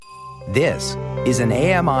This is an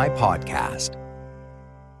AMI podcast.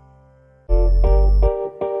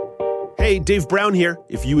 Hey, Dave Brown here.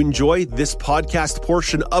 If you enjoy this podcast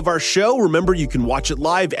portion of our show, remember you can watch it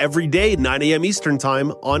live every day at 9 a.m. Eastern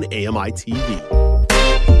Time on AMI TV.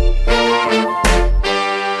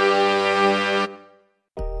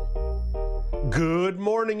 Good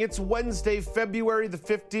morning. It's Wednesday, February the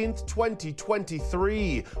 15th,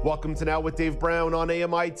 2023. Welcome to Now with Dave Brown on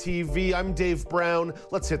AMI TV. I'm Dave Brown.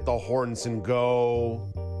 Let's hit the horns and go.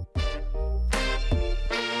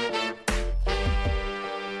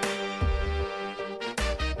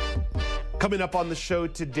 Coming up on the show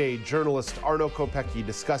today, journalist Arno Kopecky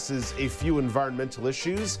discusses a few environmental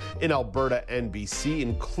issues in Alberta and BC,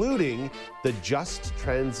 including the Just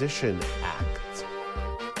Transition Act.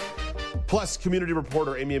 Plus, community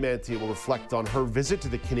reporter Amy Amantea will reflect on her visit to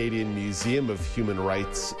the Canadian Museum of Human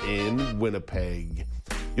Rights in Winnipeg.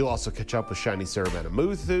 You'll also catch up with Shani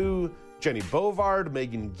Saramanamuthu, Jenny Bovard,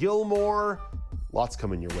 Megan Gilmore. Lots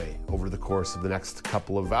coming your way over the course of the next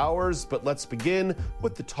couple of hours, but let's begin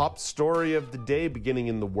with the top story of the day, beginning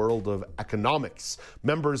in the world of economics.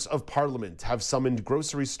 Members of Parliament have summoned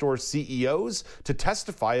grocery store CEOs to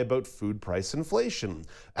testify about food price inflation.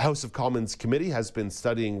 A House of Commons committee has been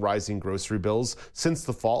studying rising grocery bills since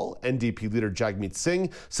the fall. NDP leader Jagmeet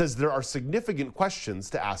Singh says there are significant questions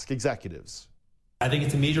to ask executives. I think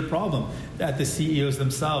it's a major problem that the CEOs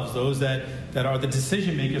themselves, those that are the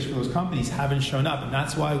decision makers for those companies, haven't shown up. And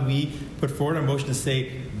that's why we put forward a motion to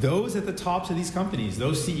say those at the tops of these companies,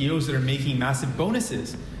 those CEOs that are making massive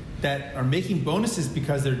bonuses, that are making bonuses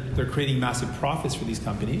because they're creating massive profits for these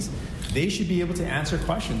companies, they should be able to answer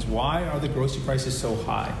questions. Why are the grocery prices so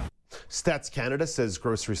high? Stats Canada says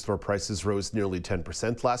grocery store prices rose nearly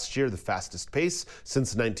 10% last year, the fastest pace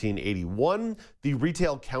since 1981. The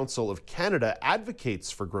Retail Council of Canada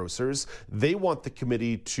advocates for grocers. They want the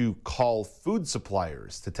committee to call food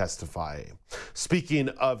suppliers to testify. Speaking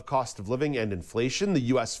of cost of living and inflation, the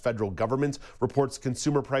U.S. federal government reports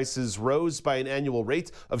consumer prices rose by an annual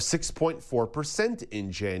rate of 6.4%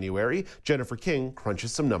 in January. Jennifer King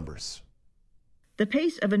crunches some numbers. The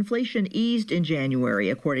pace of inflation eased in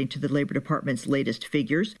January, according to the Labor Department's latest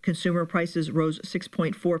figures. Consumer prices rose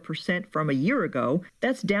 6.4% from a year ago.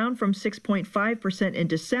 That's down from 6.5% in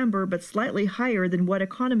December, but slightly higher than what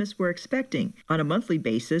economists were expecting. On a monthly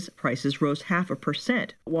basis, prices rose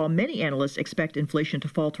 0.5%. While many analysts expect inflation to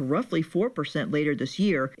fall to roughly 4% later this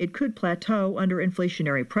year, it could plateau under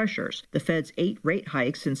inflationary pressures. The Fed's 8 rate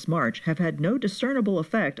hikes since March have had no discernible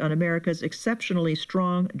effect on America's exceptionally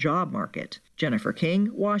strong job market. Jennifer King,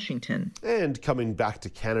 Washington. And coming back to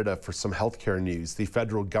Canada for some healthcare news, the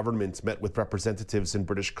federal government met with representatives in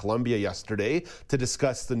British Columbia yesterday to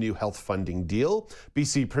discuss the new health funding deal.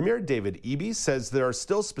 BC Premier David Eby says there are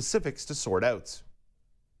still specifics to sort out.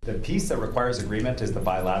 The piece that requires agreement is the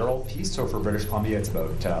bilateral piece. So for British Columbia, it's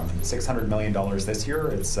about $600 million this year.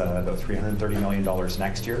 It's about $330 million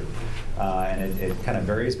next year. And it kind of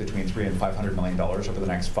varies between $300 and $500 million over the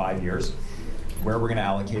next 5 years. Where we're going to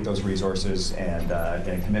allocate those resources and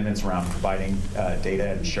commitments around providing data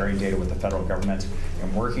and sharing data with the federal government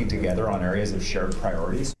and working together on areas of shared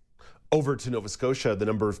priorities. Over to Nova Scotia, the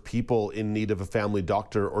number of people in need of a family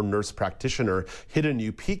doctor or nurse practitioner hit a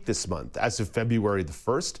new peak this month. As of February the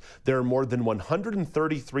 1st, there are more than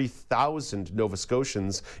 133,000 Nova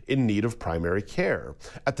Scotians in need of primary care.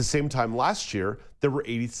 At the same time last year, there were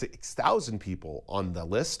 86,000 people on the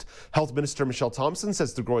list. Health Minister Michelle Thompson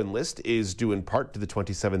says the growing list is due in part to the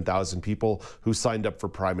 27,000 people who signed up for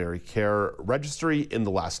primary care registry in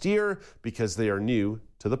the last year because they are new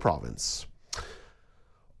to the province.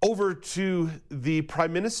 Over to the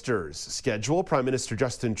Prime Minister's schedule. Prime Minister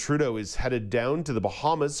Justin Trudeau is headed down to the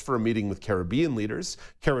Bahamas for a meeting with Caribbean leaders.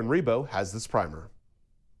 Karen Rebo has this primer.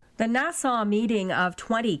 The Nassau meeting of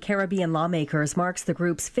 20 Caribbean lawmakers marks the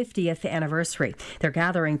group's 50th anniversary. They're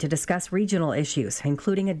gathering to discuss regional issues,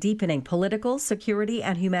 including a deepening political, security,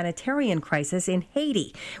 and humanitarian crisis in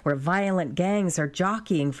Haiti, where violent gangs are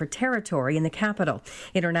jockeying for territory in the capital.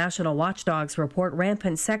 International watchdogs report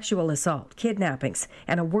rampant sexual assault, kidnappings,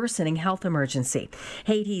 and a worsening health emergency.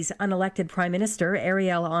 Haiti's unelected Prime Minister,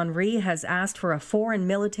 Ariel Henry, has asked for a foreign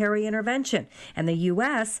military intervention, and the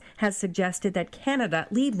U.S. has suggested that Canada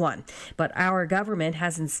lead one. But our government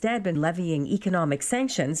has instead been levying economic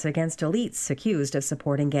sanctions against elites accused of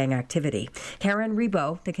supporting gang activity. Karen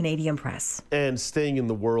Rebo, The Canadian Press. And staying in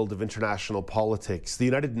the world of international politics, the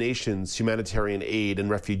United Nations humanitarian aid and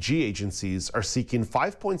refugee agencies are seeking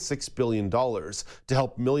 $5.6 billion to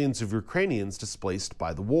help millions of Ukrainians displaced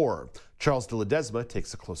by the war. Charles de Ledesma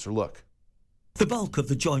takes a closer look. The bulk of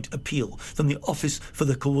the joint appeal from the Office for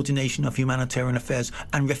the Coordination of Humanitarian Affairs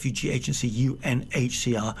and Refugee Agency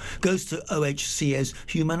UNHCR goes to OHCA's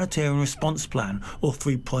Humanitarian Response Plan, or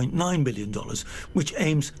 $3.9 billion, which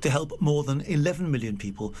aims to help more than 11 million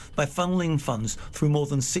people by funneling funds through more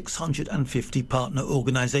than 650 partner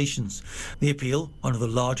organisations. The appeal, one of the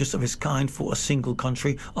largest of its kind for a single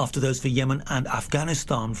country after those for Yemen and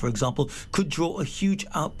Afghanistan, for example, could draw a huge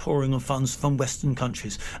outpouring of funds from Western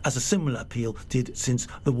countries, as a similar appeal did since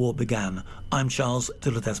the war began. I'm Charles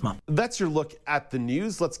de Ledesma. That's your look at the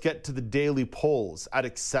news. Let's get to the daily polls. At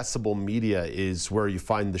Accessible Media is where you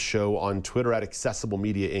find the show on Twitter. At Accessible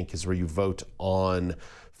Media Inc. is where you vote on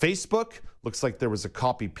Facebook. Looks like there was a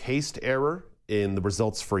copy-paste error in the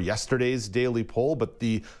results for yesterday's daily poll, but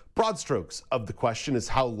the broad strokes of the question is,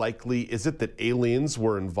 how likely is it that aliens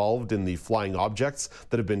were involved in the flying objects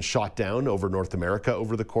that have been shot down over North America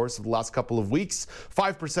over the course of the last couple of weeks?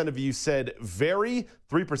 5% of you said very,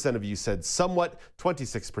 3% of you said somewhat,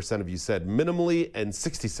 26% of you said minimally, and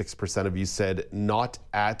 66% of you said not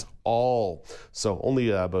at all. So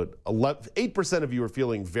only about 8% of you are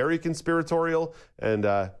feeling very conspiratorial, and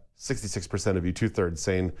 66% of you, 2/3,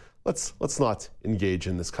 saying, let's not engage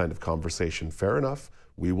in this kind of conversation. Fair enough.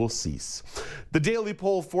 We will cease. The daily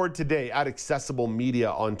poll for today at Accessible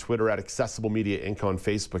Media on Twitter, at Accessible Media Inc. on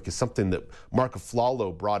Facebook, is something that Mark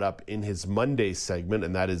Aflalo brought up in his Monday segment,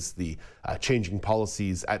 and that is the changing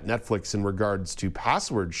policies at Netflix in regards to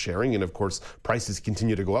password sharing. And of course, prices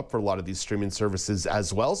continue to go up for a lot of these streaming services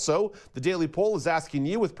as well. So the daily poll is asking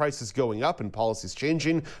you, with prices going up and policies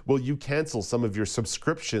changing, will you cancel some of your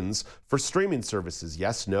subscriptions for streaming services?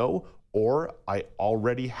 Yes, no, or I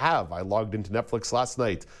already have. I logged into Netflix last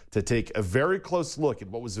night to take a very close look at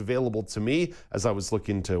what was available to me as I was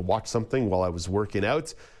looking to watch something while I was working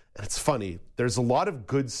out. And it's funny, there's a lot of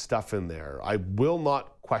good stuff in there. I will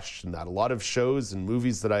not question that. A lot of shows and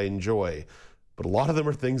movies that I enjoy, but a lot of them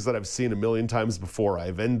are things that I've seen a million times before. I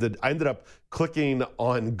ended up clicking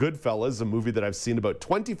on Goodfellas, a movie that I've seen about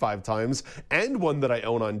 25 times and one that I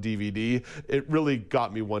own on DVD. It really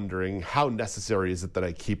got me wondering, how necessary is it that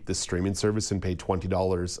I keep this streaming service and pay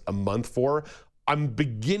 $20 a month for? I'm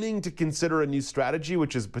beginning to consider a new strategy,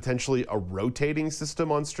 which is potentially a rotating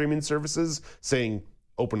system on streaming services, saying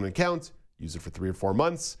open an account, use it for 3 or 4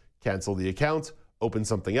 months, cancel the account, open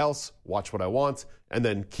something else, watch what I want, and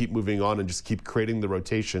then keep moving on and just keep creating the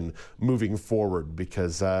rotation moving forward.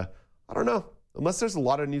 Because I don't know, unless there's a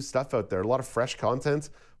lot of new stuff out there, a lot of fresh content,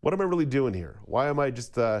 what am I really doing here? Why am I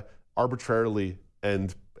just arbitrarily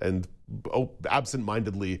and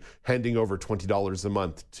absent-mindedly handing over $20 a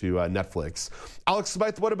month to Netflix? Alex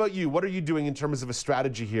Smythe, what about you? What are you doing in terms of a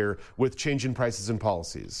strategy here with changing prices and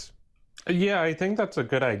policies? Yeah, I think that's a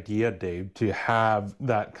good idea, Dave, to have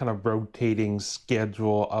that kind of rotating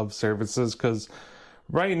schedule of services, because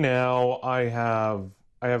right now I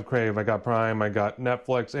have Crave, I got Prime, I got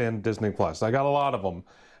Netflix and Disney Plus. I got a lot of them.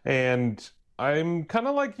 And I'm kind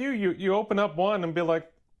of like you open up one and be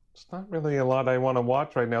like, it's not really a lot I want to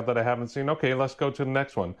watch right now that I haven't seen. Okay, let's go to the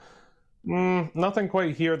next one. Nothing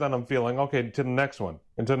quite here that I'm feeling. Okay, to the next one,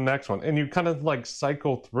 and to the next one. And you kind of like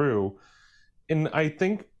cycle through. And I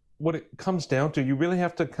think what it comes down to, you really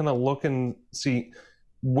have to kind of look and see,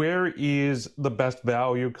 where is the best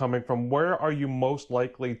value coming from? Where are you most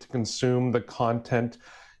likely to consume the content?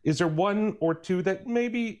 Is there one or two that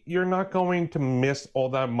maybe you're not going to miss all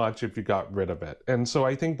that much if you got rid of it? And so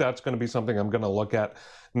I think that's going to be something I'm going to look at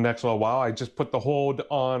next little while. I just put the hold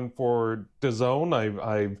on for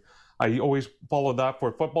DAZN. I always follow that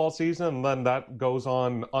for football season, and then that goes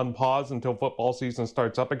on pause until football season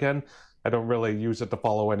starts up again. I don't really use it to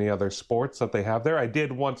follow any other sports that they have there. I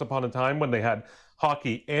did once upon a time when they had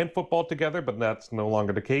hockey and football together, but that's no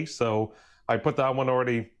longer the case. So I put that one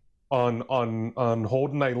already on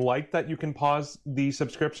hold, and I like that you can pause the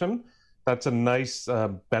subscription. That's a nice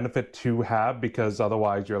benefit to have, because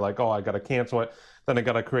otherwise you're like, oh, I got to cancel it. Then I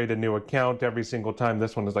got to create a new account every single time.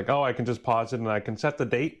 This one is like, oh, I can just pause it and I can set the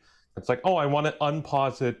date. It's like, oh, I want to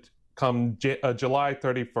unpause it come July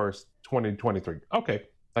 31st, 2023. Okay,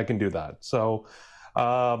 I can do that. So,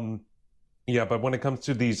 yeah, but when it comes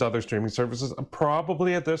to these other streaming services,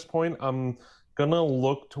 probably at this point, I'm going to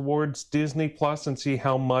look towards Disney Plus and see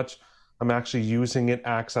how much I'm actually using it,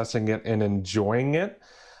 accessing it, and enjoying it.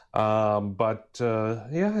 Yeah,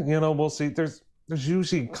 we'll see. There's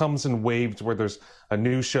usually comes in waves where there's a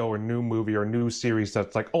new show or new movie or new series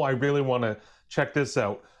that's like, oh, I really want to check this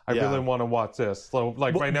out. I really want to watch this. So,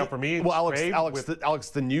 right now for me, Alex,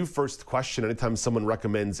 the new first question anytime someone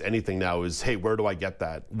recommends anything now is, hey, where do I get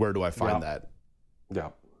that? Where do I find that? Yeah.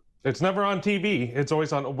 It's never on TV. It's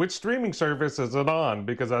always on which streaming service is it on?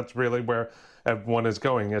 Because that's really where everyone is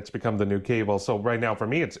going. It's become the new cable. So right now for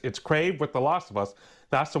me, it's Crave with The Last of Us.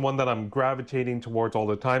 That's the one that I'm gravitating towards all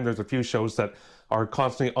the time. There's a few shows that are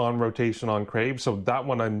constantly on rotation on Crave. So that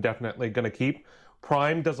one I'm definitely going to keep.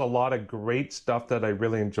 Prime does a lot of great stuff that I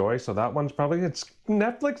really enjoy, so that one's probably it's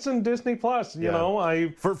Netflix and Disney Plus. You know,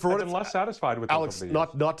 I've been less satisfied with Alex.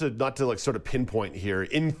 Not to like sort of pinpoint here.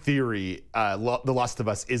 In theory, The Last of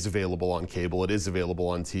Us is available on cable. It is available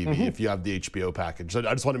on TV if you have the HBO package. So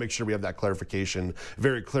I just want to make sure we have that clarification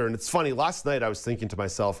very clear. And it's funny. Last night I was thinking to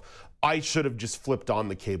myself, I should have just flipped on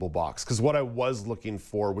the cable box because what I was looking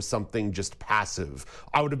for was something just passive.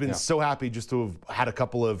 I would have been so happy just to have had a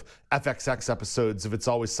couple of FXX episodes of It's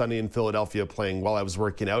Always Sunny in Philadelphia playing while I was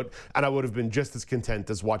working out, and I would have been just as content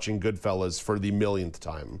as watching Goodfellas for the millionth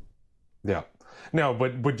time. Yeah. No,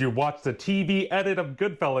 but would you watch the TV edit of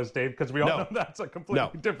Goodfellas, Dave? Because we all know that's a completely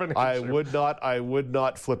different issue. I would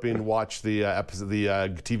not flipping watch the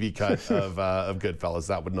TV cut of Goodfellas.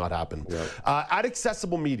 That would not happen. Yep. At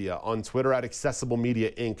Accessible Media on Twitter, at Accessible Media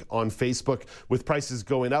Inc. on Facebook. With prices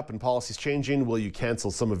going up and policies changing, will you cancel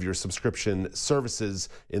some of your subscription services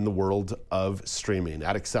in the world of streaming?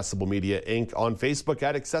 At Accessible Media Inc. on Facebook,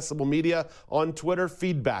 at Accessible Media on Twitter.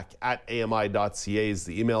 Feedback at AMI.ca is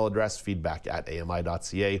the email address. Feedback at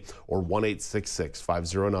AMI.ca or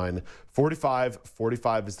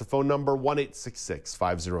 1-866-509-4545 is the phone number.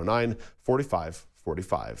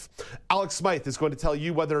 1-866-509-4545. Alex Smythe is going to tell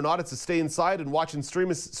you whether or not it's a stay inside and watching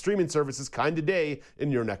streaming services kind of day in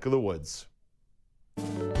your neck of the woods.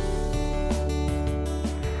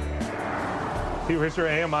 Here's your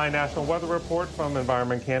AMI National Weather Report from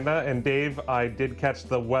Environment Canada. And Dave, I did catch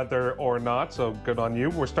the weather or not, so good on you.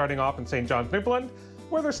 We're starting off in St. John's, Newfoundland,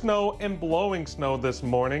 where there's snow and blowing snow this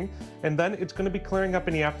morning, and then it's going to be clearing up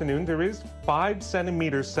in the afternoon. There is 5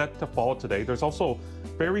 centimeters set to fall today. There's also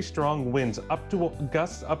very strong winds,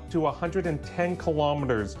 gusts up to 110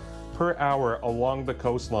 kilometers per hour along the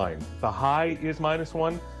coastline. The high is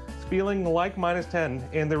 -1. It's feeling like -10,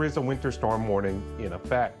 and there is a winter storm warning in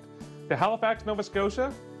effect. To Halifax, Nova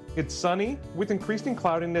Scotia, it's sunny with increasing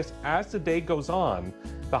cloudiness as the day goes on.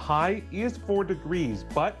 The high is 4 degrees,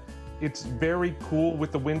 but it's very cool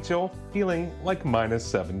with the wind chill, feeling like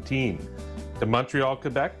 -17. To Montreal,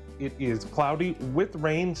 Quebec, it is cloudy with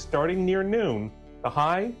rain starting near noon. The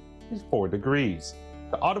high is 4 degrees.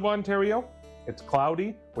 To Ottawa, Ontario, it's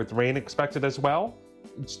cloudy with rain expected as well.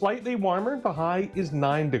 It's slightly warmer. The high is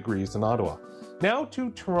 9 degrees in Ottawa. Now to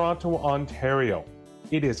Toronto, Ontario.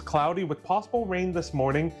 It is cloudy with possible rain this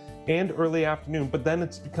morning and early afternoon, but then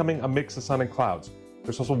it's becoming a mix of sun and clouds.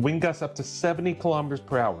 There's also wind gusts up to 70 kilometers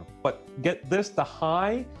per hour. But get this, the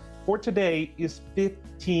high for today is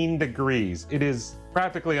 15 degrees. It is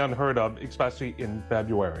practically unheard of, especially in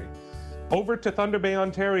February. Over to Thunder Bay,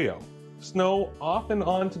 Ontario. Snow off and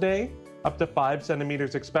on today, up to 5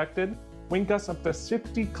 centimeters expected. Wind gusts up to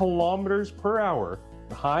 60 kilometers per hour.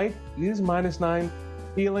 The high is -9,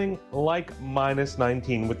 feeling like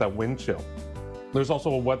 -19 with that wind chill. There's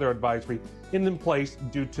also a weather advisory in place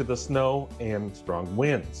due to the snow and strong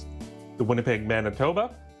winds. To Winnipeg,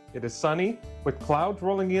 Manitoba, it is sunny with clouds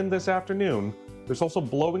rolling in this afternoon. There's also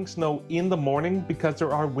blowing snow in the morning because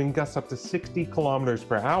there are wind gusts up to 60 kilometers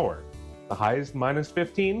per hour. The high is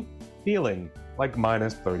 -15, feeling like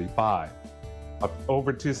 -35. Up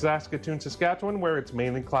over to Saskatoon, Saskatchewan, where it's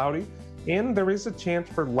mainly cloudy, and there is a chance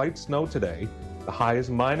for light snow today. The high is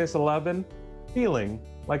 -11, feeling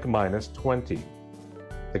like -20.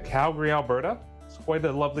 To Calgary, Alberta, it's quite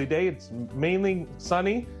a lovely day. It's mainly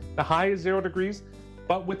sunny. The high is 0 degrees,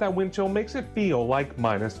 but with that wind chill makes it feel like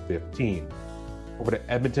 -15. Over to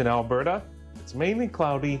Edmonton, Alberta, it's mainly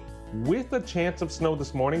cloudy with a chance of snow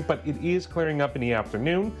this morning, but it is clearing up in the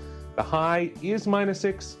afternoon. The high is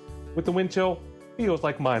 -6, with the wind chill feels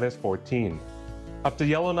like -14. Up to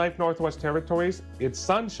Yellowknife, Northwest Territories, it's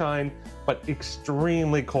sunshine, but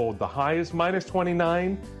extremely cold. The high is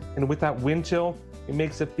 -29, and with that wind chill, it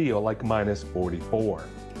makes it feel like -44.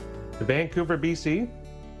 To Vancouver, BC,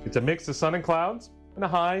 it's a mix of sun and clouds, and a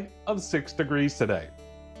high of 6 degrees today.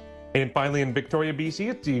 And finally in Victoria, BC,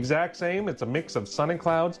 it's the exact same. It's a mix of sun and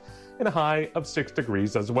clouds, and a high of 6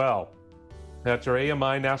 degrees as well. That's your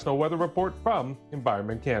AMI National Weather Report from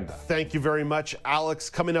Environment Canada. Thank you very much,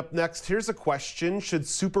 Alex. Coming up next, here's a question. Should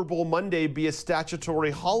Super Bowl Monday be a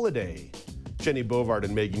statutory holiday? Jenny Bovard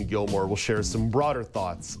and Megan Gilmore will share some broader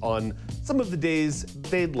thoughts on some of the days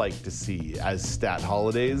they'd like to see as stat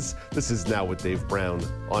holidays. This is Now with Dave Brown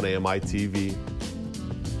on AMI TV.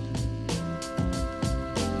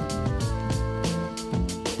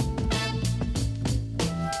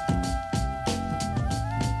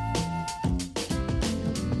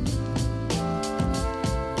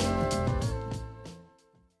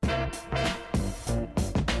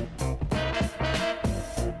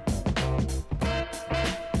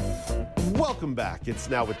 Welcome back. It's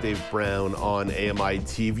Now with Dave Brown on AMI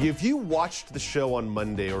TV. If you watched the show on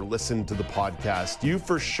Monday or listened to the podcast, you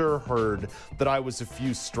for sure heard that I was a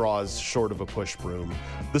few straws short of a push broom.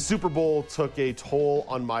 The Super Bowl took a toll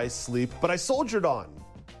on my sleep, but I soldiered on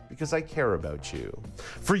because I care about you.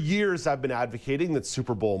 For years, I've been advocating that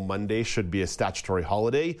Super Bowl Monday should be a statutory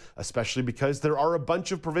holiday, especially because there are a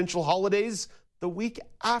bunch of provincial holidays the week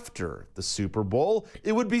after the Super Bowl.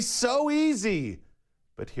 It would be so easy.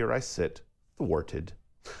 But here I sit, thwarted.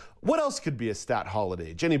 What else could be a stat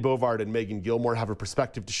holiday? Jenny Bovard and Megan Gilmore have a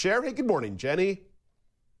perspective to share. Hey, good morning, Jenny.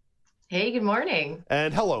 Hey, good morning.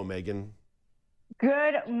 And hello, Megan.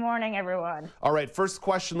 Good morning, everyone. All right, first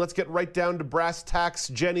question. Let's get right down to brass tacks.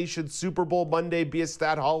 Jenny, should Super Bowl Monday be a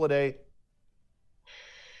stat holiday?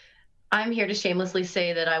 I'm here to shamelessly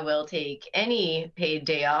say that I will take any paid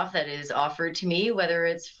day off that is offered to me, whether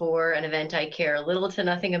it's for an event I care little to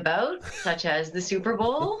nothing about, such as the Super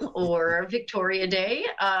Bowl or Victoria Day,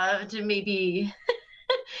 to maybe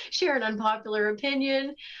share an unpopular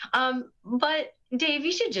opinion. But Dave,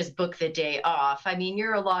 you should just book the day off. I mean,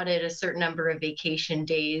 you're allotted a certain number of vacation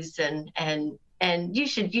days, and you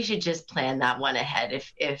should just plan that one ahead.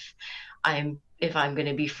 If I'm going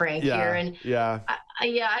to be frank here, and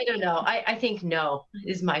I don't know. I think no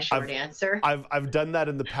is my short answer. I've done that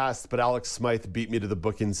in the past, but Alex Smythe beat me to the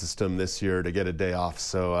booking system this year to get a day off.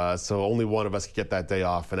 So only one of us could get that day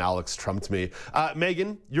off, and Alex trumped me.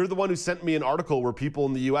 Megan, you're the one who sent me an article where people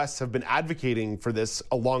in the U.S. have been advocating for this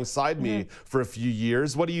alongside me for a few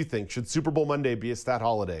years. What do you think? Should Super Bowl Monday be a stat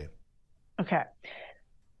holiday? Okay.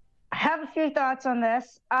 I have a few thoughts on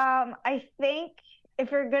this. I think if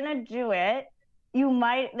you're going to do it, you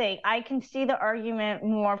might I can see the argument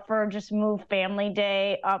more for just move Family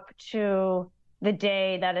Day up to the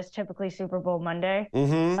day that is typically Super Bowl Monday.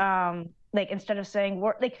 Instead of saying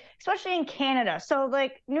especially in Canada. So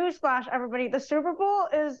newsflash, everybody, the Super Bowl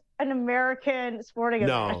is an American sporting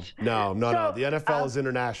event. No. The NFL is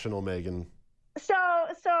international, Megan.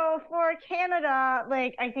 So for Canada,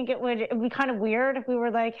 I think it would be kind of weird if we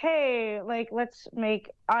were hey, let's make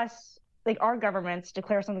us our governments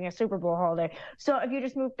declare something a Super Bowl holiday. So if you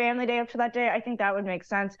just move Family Day up to that day, I think that would make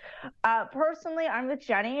sense. Personally, I'm with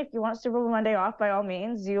Jenny. If you want Super Bowl Monday off, by all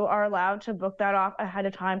means, you are allowed to book that off ahead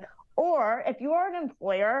of time. Or if you are an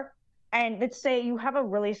employer and let's say you have a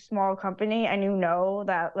really small company and you know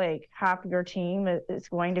that half your team is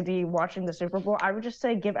going to be watching the Super Bowl, I would just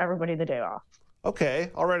say give everybody the day off. Okay.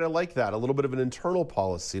 All right. I like that. A little bit of an internal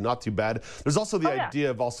policy. Not too bad. There's also the idea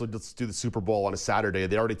of let's do the Super Bowl on a Saturday.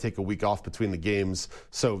 They already take a week off between the games,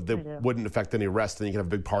 so they wouldn't affect any rest. And you can have a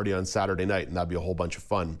big party on Saturday night, and that'd be a whole bunch of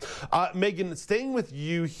fun. Megan, staying with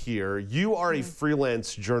you here, you are a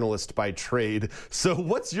freelance journalist by trade. So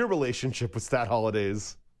what's your relationship with stat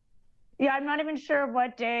holidays? Yeah, I'm not even sure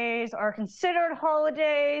what days are considered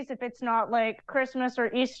holidays. If it's not Christmas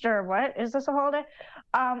or Easter, what is this a holiday?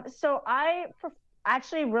 So I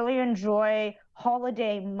actually really enjoy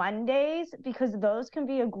holiday Mondays because those can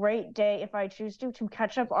be a great day if I choose to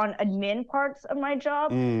catch up on admin parts of my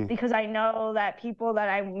job because I know that people that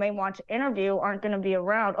I may want to interview aren't going to be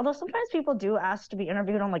around. Although sometimes people do ask to be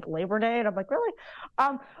interviewed on Labor Day, and I'm really?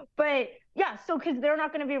 But yeah, so because they're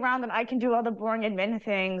not going to be around, then I can do all the boring admin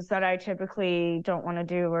things that I typically don't want to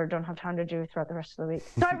do or don't have time to do throughout the rest of the week.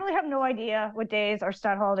 So I really have no idea what days are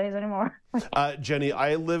stat holidays anymore. Jenny,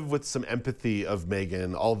 I live with some empathy of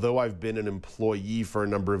Megan. Although I've been an employee for a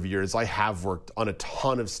number of years, I have worked on a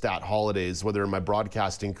ton of stat holidays, whether in my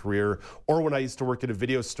broadcasting career or when I used to work at a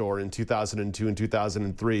video store in 2002 and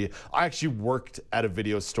 2003. I actually worked at a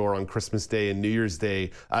video store on Christmas Day and New Year's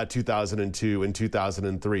Day, 2002 and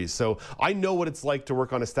 2003. So I know what it's like to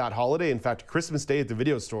work on a stat holiday. In fact, Christmas Day at the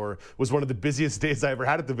video store was one of the busiest days I ever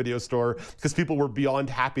had at the video store because people were beyond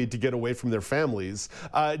happy to get away from their families.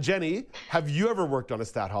 Jenny, have you ever worked on a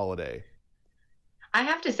stat holiday? I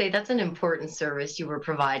have to say that's an important service you were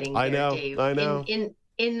providing there, Dave. I know.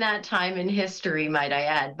 In that time in history, might I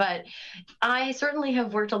add. But I certainly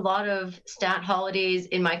have worked a lot of stat holidays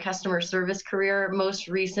in my customer service career, most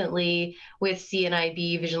recently with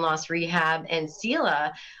CNIB, Vision Loss Rehab, and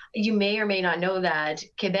CELA. You may or may not know that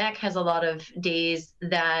Quebec has a lot of days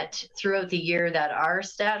that throughout the year that are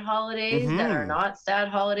stat holidays that are not stat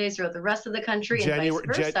holidays throughout the rest of the country and vice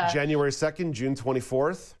versa. January 2nd, June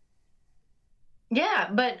 24th? Yeah,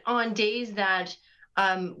 but on days that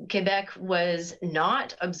Quebec was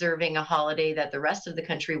not observing a holiday that the rest of the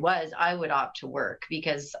country was, I would opt to work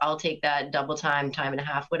because I'll take that double time and a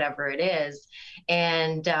half, whatever it is.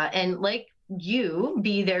 And like you,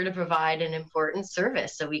 be there to provide an important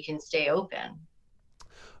service so we can stay open.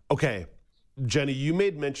 Okay. Jenny, you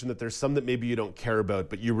made mention that there's some that maybe you don't care about,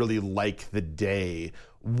 but you really like the day.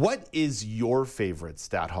 What is your favorite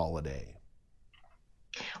stat holiday?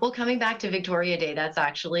 Well, coming back to Victoria Day, that's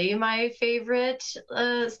actually my favorite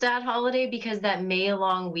stat holiday, because that May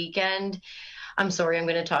long weekend, I'm sorry, I'm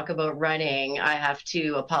going to talk about running. I have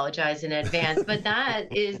to apologize in advance, but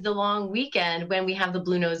that is the long weekend when we have the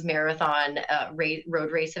Blue Nose Marathon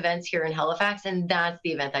road race events here in Halifax, and that's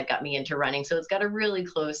the event that got me into running. So it's got a really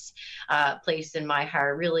close place in my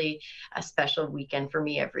heart, really a special weekend for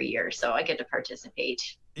me every year. So I get to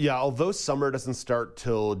participate. Yeah, although summer doesn't start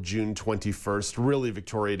till June 21st, really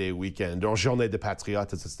Victoria Day weekend, or Journée des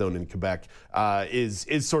Patriotes as it's known in Quebec, is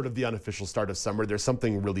sort of the unofficial start of summer. There's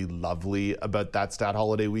something really lovely about that stat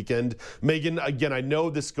holiday weekend. Megan, again, I know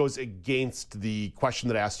this goes against the question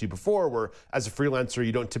that I asked you before, where as a freelancer,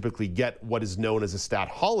 you don't typically get what is known as a stat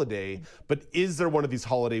holiday, but is there one of these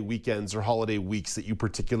holiday weekends or holiday weeks that you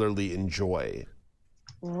particularly enjoy?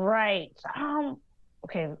 Right.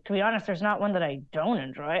 Okay, to be honest, there's not one that I don't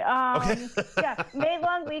enjoy. Okay. Yeah, May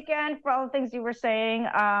long weekend for all the things you were saying.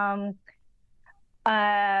 Also,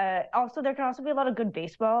 there can also be a lot of good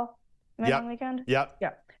baseball May long weekend. Yeah,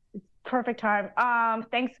 it's perfect time.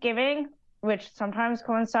 Thanksgiving, which sometimes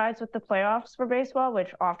coincides with the playoffs for baseball, which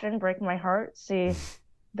often break my heart. See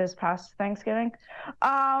this past Thanksgiving.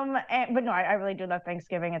 But no, I really do love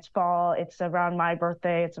Thanksgiving. It's fall. It's around my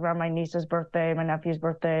birthday. It's around my niece's birthday, my nephew's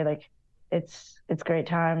birthday. Like, it's great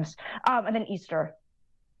times. And then Easter.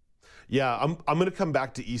 Yeah, I'm going to come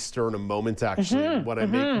back to Easter in a moment, actually,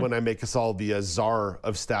 when I make us all the czar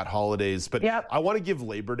of stat holidays. But I want to give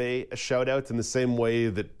Labor Day a shout out in the same way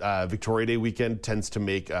that Victoria Day weekend tends to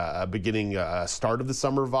make a start of the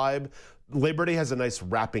summer vibe. Labor Day has a nice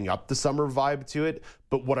wrapping up the summer vibe to it,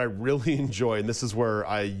 but what I really enjoy, and this is where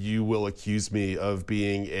you will accuse me of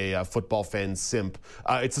being a football fan simp,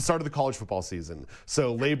 it's the start of the college football season.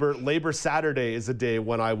 So Labor Saturday is a day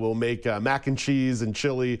when I will make mac and cheese and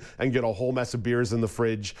chili and get a whole mess of beers in the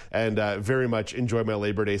fridge and very much enjoy my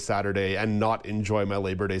Labor Day Saturday and not enjoy my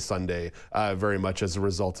Labor Day Sunday very much as a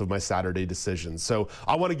result of my Saturday decisions. So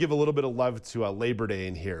I want to give a little bit of love to Labor Day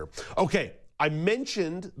in here. Okay. I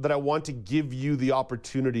mentioned that I want to give you the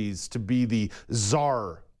opportunities to be the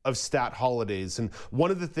czar of stat holidays. And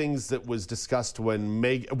one of the things that was discussed when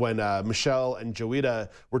Michelle and Joita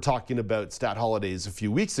were talking about stat holidays a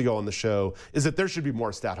few weeks ago on the show is that there should be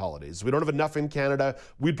more stat holidays. We don't have enough in Canada.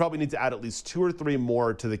 We'd probably need to add at least 2 or 3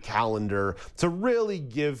 more to the calendar to really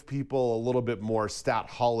give people a little bit more stat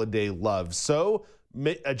holiday love. So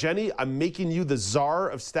Jenny, I'm making you the czar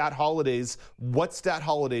of stat holidays. What stat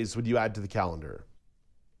holidays would you add to the calendar?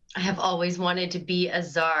 I have always wanted to be a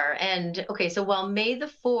czar. And okay, so while May the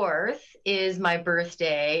 4th is my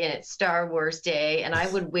birthday and it's Star Wars Day, and I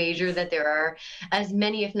would wager that there are as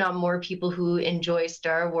many, if not more, people who enjoy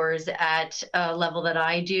Star Wars at a level that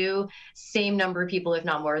I do, same number of people, if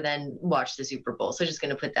not more, than watch the Super Bowl. So just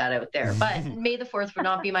going to put that out there. But May the 4th would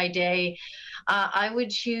not be my day. I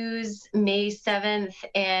would choose May 7th,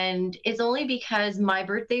 and it's only because my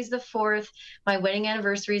birthday's the 4th, my wedding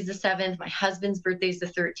anniversary is the 7th, my husband's birthday's the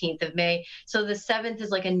 13th of May. So the 7th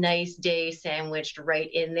is like a nice day sandwiched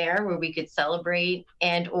right in there where we could celebrate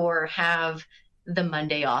and or have the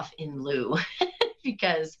Monday off in lieu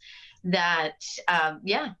because that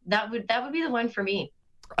would be the one for me.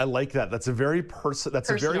 I like that. That's a very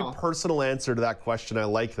personal answer to that question. I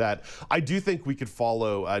like that. I do think we could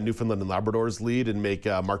follow Newfoundland and Labrador's lead and make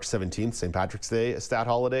March 17th, St. Patrick's Day, a stat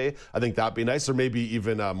holiday. I think that'd be nice. Or maybe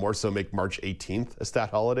even more so make March 18th a stat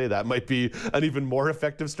holiday. That might be an even more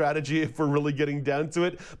effective strategy if we're really getting down to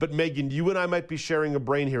it. But Megan, you and I might be sharing a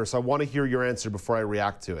brain here, so I want to hear your answer before I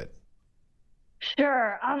react to it.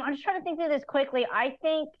 Sure. I'm just trying to think through this quickly. I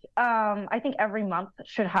think every month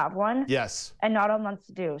should have one. Yes. And not all months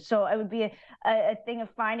do. So it would be a thing of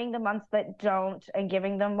finding the months that don't and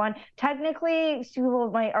giving them one. Technically, people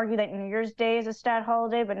might argue that New Year's Day is a stat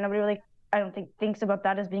holiday, but nobody really, I don't think, thinks about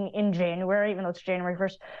that as being in January, even though it's January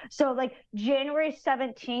 1st. So like January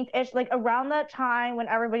 17th-ish, like around that time when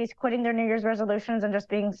everybody's quitting their New Year's resolutions and just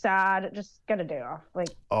being sad, just get a day off. Like.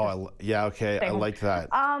 Oh, yeah. Okay. I like that.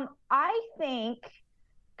 I think,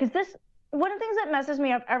 because one of the things that messes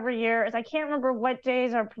me up every year is I can't remember what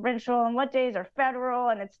days are provincial and what days are federal,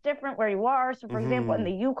 and it's different where you are. So, for example, in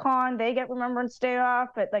the Yukon, they get Remembrance Day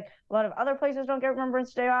off, but like a lot of other places don't get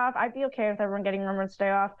Remembrance Day off. I'd be okay with everyone getting Remembrance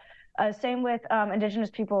Day off. Same with Indigenous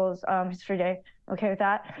Peoples History Day. Okay with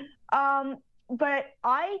that. But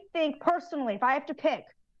I think personally, if I have to pick,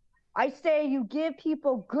 I say you give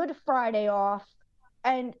people Good Friday off,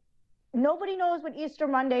 and nobody knows what Easter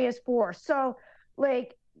Monday is for. So,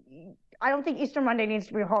 like, I don't think Easter Monday needs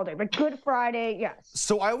to be a holiday, but Good Friday, yes.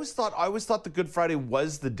 So I always thought the Good Friday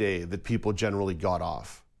was the day that people generally got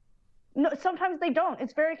off. No, sometimes they don't.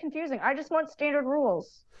 It's very confusing. I just want standard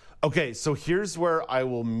rules. Okay, so here's where I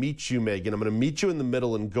will meet you, Megan. I'm going to meet you in the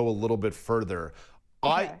middle and go a little bit further.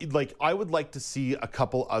 Okay. I would like to see a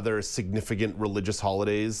couple other significant religious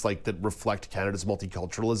holidays that reflect Canada's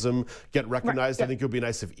multiculturalism get recognized. Right. I think it would be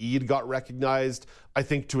nice if Eid got recognized. I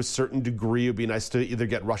think to a certain degree it would be nice to either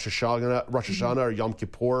get Rosh Hashanah or Yom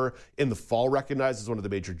Kippur in the fall recognized as one of the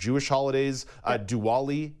major Jewish holidays,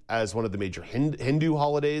 Diwali as one of the major Hindu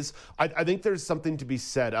holidays. I think there's something to be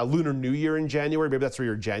said. Lunar New Year in January, maybe that's where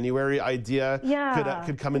your January idea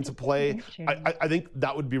could come into play. I think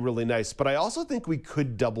that would be really nice. But I also think we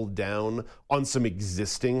could double down on some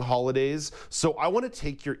existing holidays. So I want to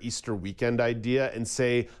take your Easter weekend idea and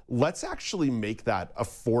say, let's actually make that a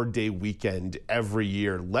 4-day weekend every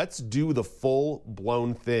year. Let's do the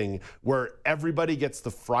full-blown thing where everybody gets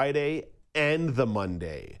the Friday and the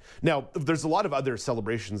Monday. Now, there's a lot of other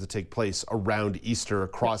celebrations that take place around Easter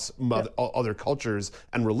across other cultures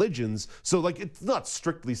and religions. So it's not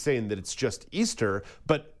strictly saying that it's just Easter,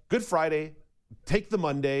 but Good Friday, take the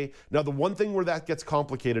Monday. Now, the one thing where that gets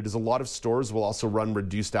complicated is a lot of stores will also run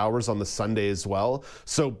reduced hours on the Sunday as well.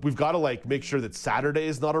 So we've got to make sure that Saturday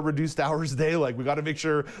is not a reduced hours day. We got to make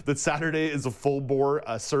sure that Saturday is a full bore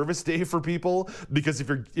service day for people, because if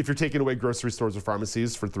you're taking away grocery stores or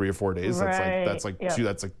pharmacies for 3 or 4 days,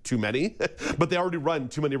 that's too many. But they already run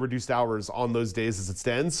too many reduced hours on those days as it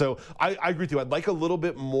stands. So I agree with you. I'd like a little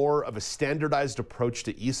bit more of a standardized approach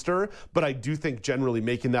to Easter, but I do think generally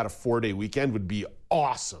making that a 4-day weekend would be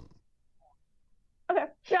awesome. Okay.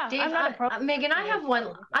 Yeah, Dave, I'm not opposed. Megan, I have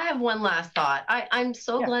one last thought. I'm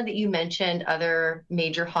so glad that you mentioned other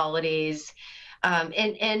major holidays.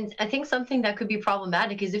 And I think something that could be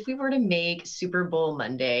problematic is if we were to make Super Bowl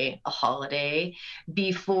Monday a holiday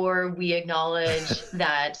before we acknowledge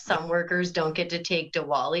that some workers don't get to take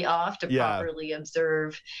Diwali off to properly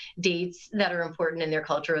observe dates that are important in their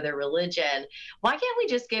culture or their religion. Why can't we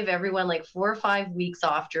just give everyone 4 or 5 weeks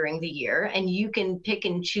off during the year, and you can pick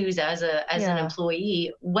and choose as an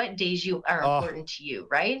employee what days you are important to you,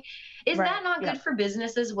 right? Is that not good for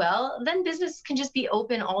business as well? Then business can just be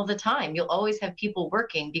open all the time. You'll always have people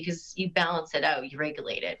working because you balance it out, you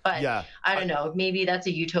regulate it. But I don't know, maybe that's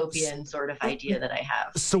a utopian sort of idea that I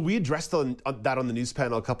have. So we addressed that on the news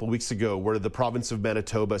panel a couple of weeks ago, where the province of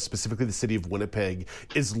Manitoba, specifically the city of Winnipeg,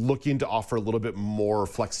 is looking to offer a little bit more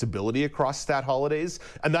flexibility across stat holidays.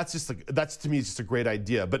 And that's to me is just a great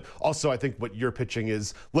idea. But also I think what you're pitching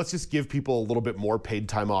is, let's just give people a little bit more paid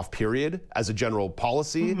time off period as a general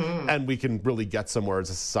policy. And we can really get somewhere as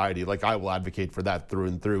a society. I will advocate for that through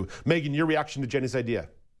and through. Megan, your reaction to Jenny's idea?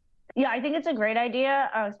 Yeah, I think it's a great idea,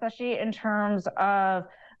 especially in terms of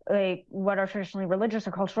what are traditionally religious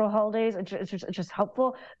or cultural holidays. It's just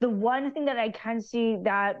helpful. The one thing that I can see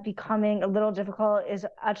that becoming a little difficult is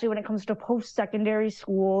actually when it comes to post-secondary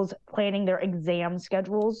schools planning their exam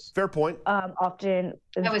schedules. Fair point. Often,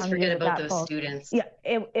 I always forget about those students. Yeah,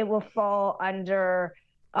 it will fall under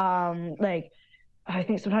I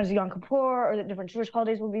think sometimes Yom Kippur or the different Jewish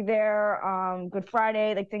holidays will be there. Good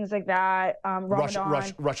Friday, things like that. Ramadan,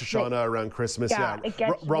 Rosh Hashanah around Christmas. Yeah, it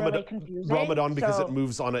gets really confusing. Ramadan, because it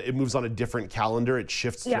moves on a different calendar. It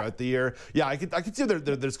shifts throughout the year. Yeah, I could see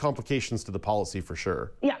there's complications to the policy for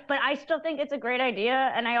sure. Yeah, but I still think it's a great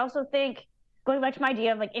idea, and I also think, going back to my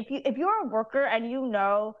idea of if you're a worker and you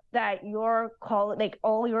know that your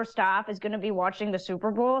all your staff is going to be watching the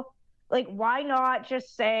Super Bowl. Why not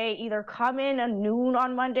just say either come in at noon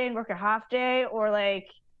on Monday and work a half day, or the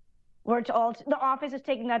office is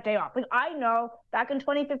taking that day off. I know back in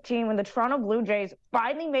 2015 when the Toronto Blue Jays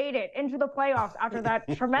finally made it into the playoffs after that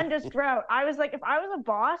tremendous drought, I was if I was a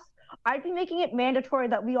boss, I'd be making it mandatory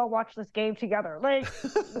that we all watch this game together.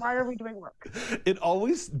 Why are we doing work? It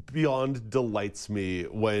always beyond delights me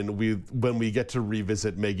when we get to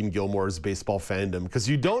revisit Megan Gilmore's baseball fandom, because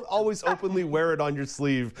you don't always openly wear it on your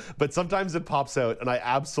sleeve, but sometimes it pops out, and I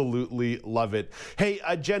absolutely love it. Hey,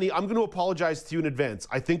 Jenny, I'm going to apologize to you in advance.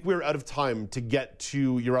 I think we're out of time to get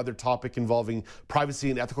to your other topic involving privacy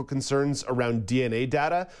and ethical concerns around DNA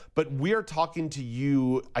data, but we are talking to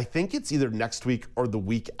you, I think it's either next week or the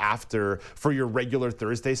week after, for your regular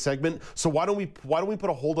Thursday segment. So why don't we put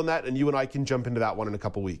a hold on that, and you and I can jump into that one in a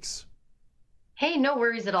couple weeks. Hey, no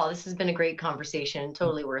worries at all. This has been a great conversation.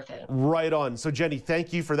 Totally worth it. Right on. So Jenny,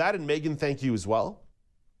 thank you for that, and Megan, thank you as well.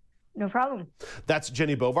 No problem. That's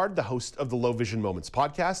Jenny Bovard, the host of the Low Vision Moments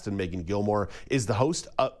podcast, and Megan Gilmore is the host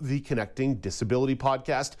of the Connecting Disability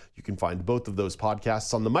podcast. You can find both of those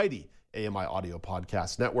podcasts on the mighty AMI Audio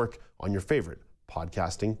Podcast Network on your favorite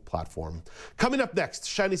podcasting platform. Coming up next,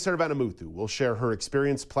 Shani Saravanamuthu will share her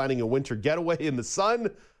experience planning a winter getaway in the sun.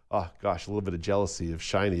 Oh, gosh, a little bit of jealousy of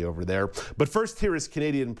Shiny over there. But first, here is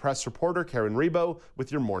Canadian press reporter Karen Rebo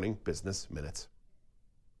with your Morning Business Minute.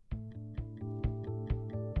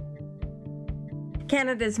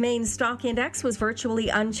 Canada's main stock index was virtually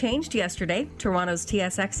unchanged yesterday. Toronto's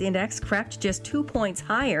TSX index crept just 2 points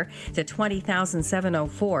higher to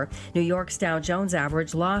 20,704. New York's Dow Jones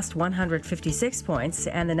average lost 156 points,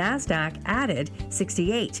 and the Nasdaq added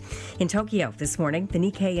 68. In Tokyo this morning, the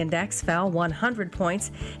Nikkei index fell 100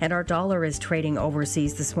 points, and our dollar is trading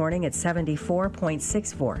overseas this morning at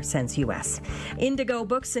 74.64 cents U.S. Indigo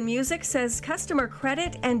Books and Music says customer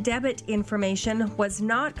credit and debit information was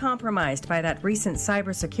not compromised by that recent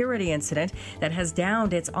cybersecurity incident that has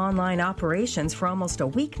downed its online operations for almost a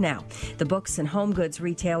week now. The books and home goods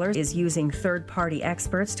retailer is using third-party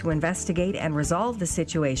experts to investigate and resolve the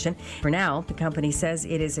situation. For now, the company says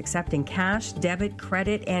it is accepting cash, debit,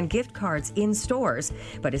 credit, and gift cards in stores,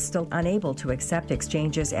 but is still unable to accept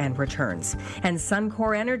exchanges and returns. And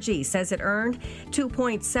Suncor Energy says it earned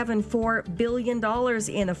 $2.74 billion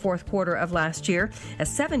in the fourth quarter of last year, a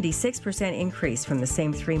 76% increase from the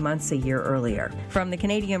same 3 months a year earlier. From the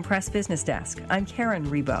Canadian Press Business Desk, I'm Karen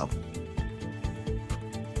Rebo.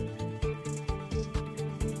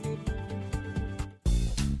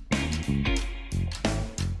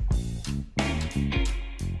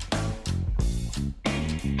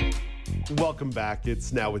 Welcome back.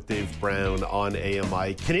 It's Now with Dave Brown on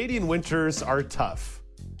AMI. Canadian winters are tough.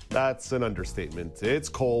 That's an understatement. It's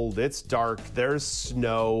cold, it's dark, there's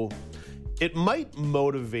snow. It might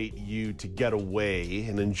motivate you to get away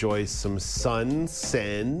and enjoy some sun,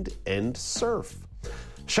 sand, and surf.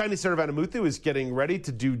 Shani Saravanamuthu is getting ready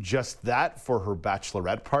to do just that for her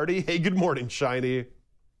bachelorette party. Hey, good morning, Shani.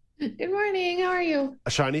 Good morning. How are you?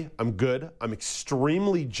 Shani, I'm good. I'm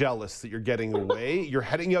extremely jealous that you're getting away. You're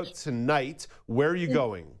heading out tonight. Where are you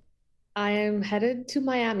going? I am headed to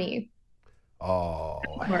Miami. Oh,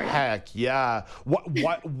 heck yeah.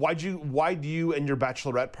 Why do you and your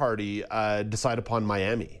bachelorette party decide upon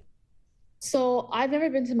Miami? So I've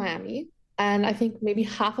never been to Miami, and I think maybe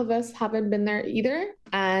half of us haven't been there either.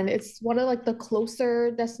 And it's one of like the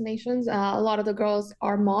closer destinations. A lot of the girls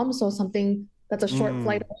are moms, so something that's a short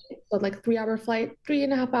flight, so like 3-hour flight,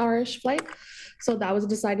 3.5-hour-ish flight. So that was a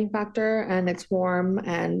deciding factor, and it's warm.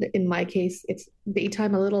 And in my case, it's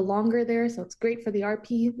daytime a little longer there, so it's great for the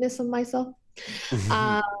RP-ness of myself.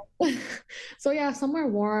 So yeah, somewhere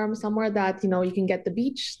warm, somewhere that, you know, you can get the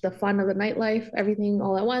beach, the fun of the nightlife, everything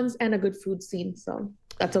all at once, and a good food scene. So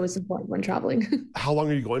that's always important when traveling. How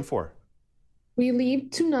long are you going for? We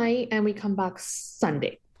leave tonight and we come back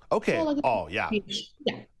Sunday. Okay. So, like, yeah.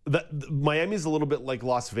 Yeah. Miami's a little bit like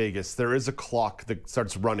Las Vegas. There is a clock that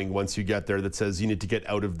starts running once you get there that says you need to get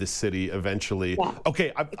out of the city eventually. Yeah.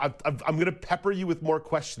 Okay, I'm going to pepper you with more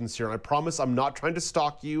questions here. And I promise I'm not trying to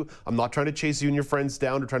stalk you. I'm not trying to chase you and your friends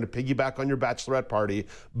down or trying to piggyback on your bachelorette party.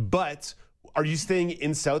 But are you staying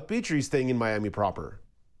in South Beach or are you staying in Miami proper?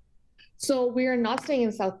 So we are not staying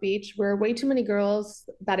in South Beach. We're way too many girls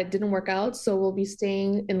that it didn't work out. So we'll be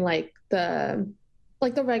staying in like the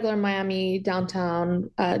regular Miami downtown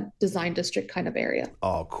design district kind of area.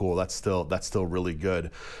 Oh, cool. That's still really good.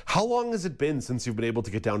 How long has it been since you've been able to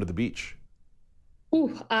get down to the beach?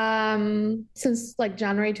 Since like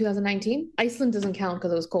January 2019. Iceland doesn't count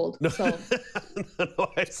because it was cold. No, so.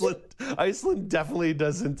 no, Iceland definitely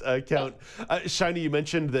doesn't count. Shiny, you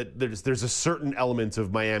mentioned that there's a certain element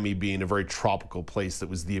of Miami being a very tropical place that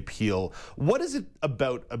was the appeal. What is it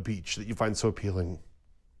about a beach that you find so appealing?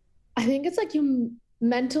 I think it's like you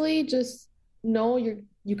mentally just know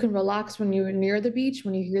you can relax when you're near the beach,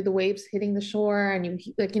 when you hear the waves hitting the shore, and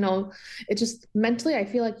it just mentally, I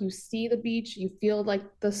feel like you see the beach, you feel like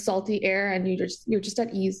the salty air, and you're just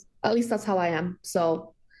at ease. At least that's how I am.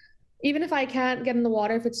 So even if I can't get in the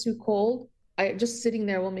water, if it's too cold, just sitting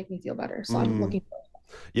there will make me feel better. So I'm looking forward.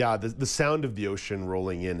 Yeah, the sound of the ocean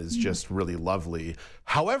rolling in is just really lovely.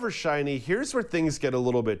 However, Shiny, here's where things get a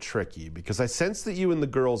little bit tricky, because I sense that you and the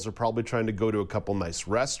girls are probably trying to go to a couple nice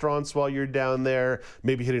restaurants while you're down there,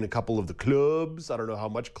 maybe hitting a couple of the clubs. I don't know how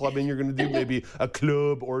much clubbing you're going to do, maybe a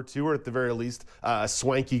club or two, or at the very least, a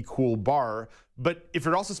swanky, cool bar. But if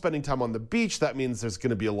you're also spending time on the beach, that means there's going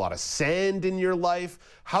to be a lot of sand in your life.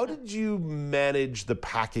 How did you manage the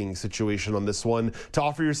packing situation on this one to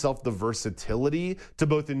offer yourself the versatility to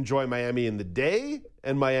both enjoy Miami in the day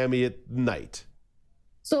and Miami at night?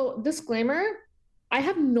 So, disclaimer, I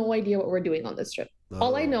have no idea what we're doing on this trip.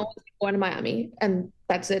 All I know is going to Miami, and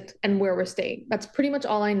That's it. And where we're staying. That's pretty much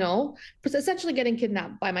all I know. Essentially getting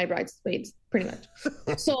kidnapped by my bridesmaids, pretty much.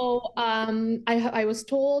 So I was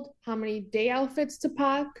told how many day outfits to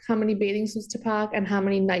pack, how many bathing suits to pack, and how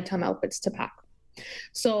many nighttime outfits to pack.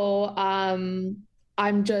 So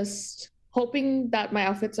I'm just hoping that my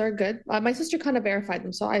outfits are good. My sister kind of verified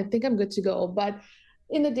them, so I think I'm good to go. But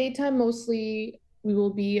in the daytime, mostly we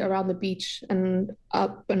will be around the beach and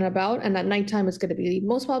up and about. And at nighttime, it's going to be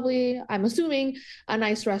most probably, I'm assuming, a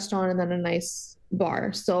nice restaurant and then a nice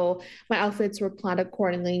bar. So my outfits were planned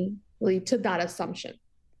accordingly to that assumption.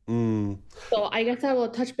 So I guess I will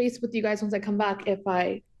touch base with you guys once I come back if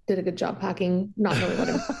I did a good job packing, not knowing what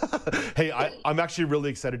Hey, I'm actually really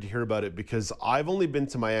excited to hear about it because I've only been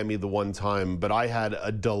to Miami the one time, but I had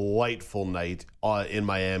a delightful night in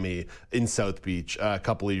Miami in South Beach a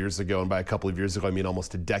couple of years ago. And by a couple of years ago, I mean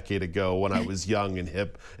almost a decade ago when I was young and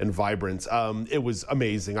hip and vibrant. It was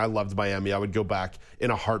amazing. I loved Miami. I would go back in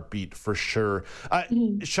a heartbeat for sure.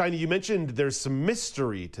 Shiny, you mentioned there's some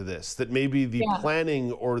mystery to this, that maybe the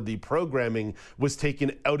planning or the programming was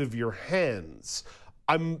taken out of your hands.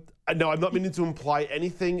 I'm not meaning to imply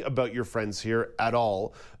anything about your friends here at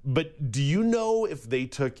all, but do you know if they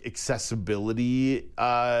took accessibility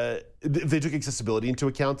into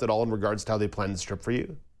account at all in regards to how they planned this trip for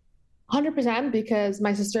you? 100%, because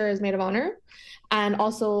my sister is maid of honor, and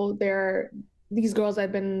also these girls,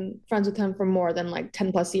 I've been friends with them for more than like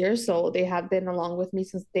 10 plus years, so they have been along with me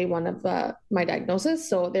since day one of my diagnosis,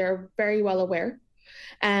 so they're very well aware.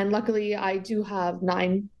 And luckily, I do have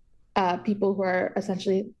 9 people who are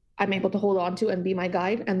essentially I'm able to hold on to and be my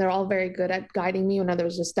guide, and they're all very good at guiding me when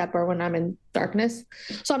there's a step or when I'm in darkness.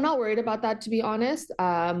 So I'm not worried about that, to be honest.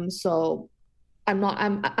 So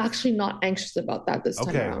I'm actually not anxious about that this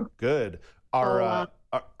time around. Okay, good.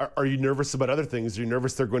 Are you nervous about other things? Are you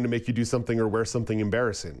nervous they're going to make you do something or wear something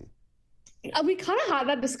embarrassing? We kind of had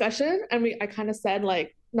that discussion, and I kind of said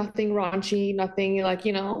like nothing raunchy, nothing like,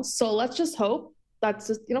 so let's just hope. That's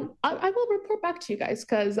just, I will report back to you guys,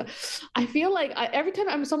 because I feel like every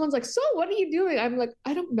time someone's like, so what are you doing? I'm like,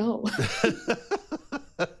 I don't know.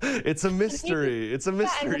 It's a mystery. It's a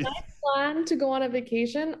mystery. And when I plan to go on a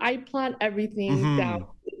vacation, I plan everything down to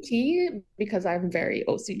the T, because I'm very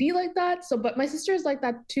OCD like that. So, but my sister is like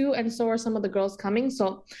that too. And so are some of the girls coming.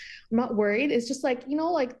 So I'm not worried. It's just like,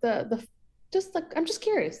 like I'm just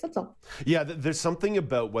curious. That's all. Yeah, there's something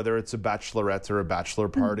about whether it's a bachelorette or a bachelor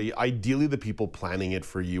party. Ideally, the people planning it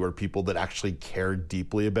for you are people that actually care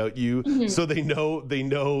deeply about you. So they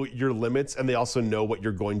know your limits, and they also know what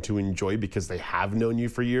you're going to enjoy because they have known you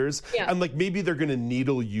for years. Yeah. And like maybe they're going to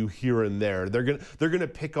needle you here and there. They're going to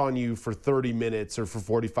pick on you for 30 minutes or for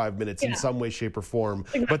 45 minutes in some way, shape, or form.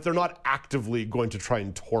 Exactly. But they're not actively going to try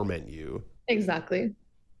and torment you. Exactly.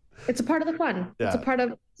 It's a part of the fun. Yeah.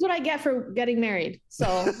 It's what I get for getting married.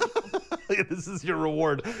 So this is your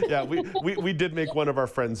reward. Yeah, we did make one of our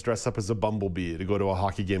friends dress up as a bumblebee to go to a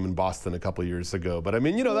hockey game in Boston a couple of years ago. But I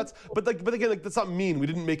mean, but again, that's not mean. We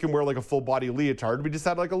didn't make him wear like a full body leotard. We just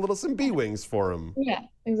had like some bee wings for him. Yeah,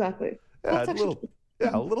 exactly.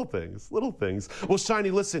 Yeah, little things. Well, Shiny,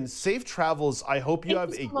 listen, safe travels. I hope you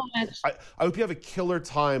have I hope you have a killer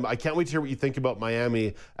time. I can't wait to hear what you think about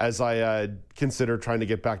Miami as I consider trying to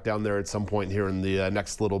get back down there at some point here in the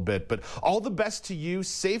next little bit. But all the best to you.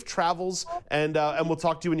 Safe travels, and we'll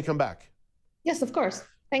talk to you when you come back. Yes, of course.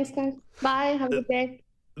 Thanks, guys. Bye. Have a good day.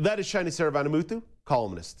 That is Shiny Saravanamuthu,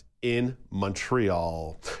 columnist in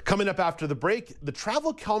Montreal. Coming up after the break, the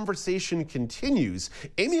travel conversation continues.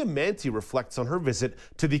 Amy Amanti reflects on her visit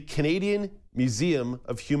to the Canadian Museum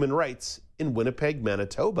of Human Rights in Winnipeg,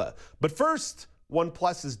 Manitoba. But first,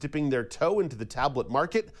 OnePlus is dipping their toe into the tablet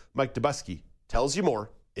market. Mike Dubusky tells you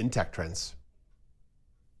more in Tech Trends.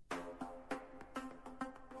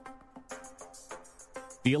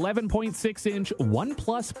 The 11.6-inch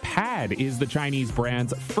OnePlus Pad is the Chinese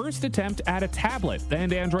brand's first attempt at a tablet.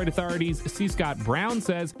 And Android Authority's C. Scott Brown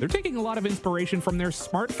says they're taking a lot of inspiration from their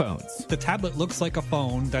smartphones. The tablet looks like a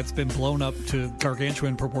phone that's been blown up to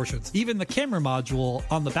gargantuan proportions. Even the camera module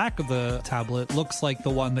on the back of the tablet looks like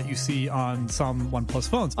the one that you see on some OnePlus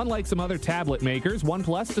phones. Unlike some other tablet makers,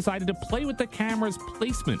 OnePlus decided to play with the camera's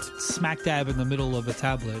placement. Smack dab in the middle of the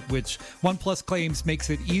tablet, which OnePlus claims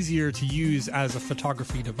makes it easier to use as a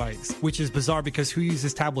photography device, which is bizarre because who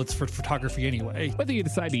uses tablets for photography anyway? Whether you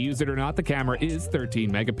decide to use it or not, the camera is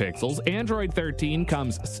 13 megapixels. Android 13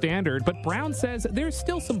 comes standard, but Brown says there's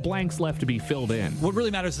still some blanks left to be filled in. What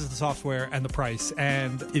really matters is the software and the price,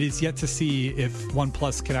 and it is yet to see if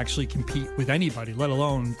OnePlus can actually compete with anybody, let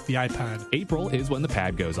alone the iPad. April is when the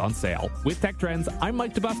Pad goes on sale. With Tech Trends, I'm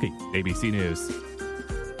Mike Dubusky, ABC News.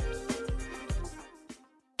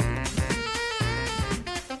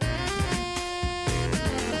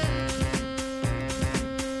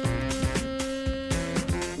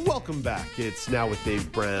 back. It's Now with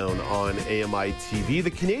Dave Brown on AMI TV.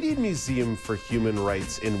 The Canadian Museum for Human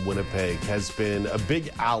Rights in Winnipeg has been a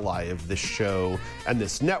big ally of this show and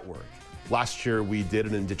this network. Last year, we did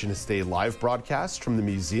an Indigenous Day live broadcast from the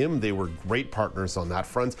museum. They were great partners on that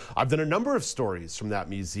front. I've done a number of stories from that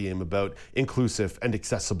museum about inclusive and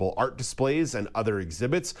accessible art displays and other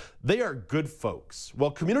exhibits. They are good folks.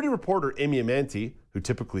 Well, community reporter Amy Amanti, who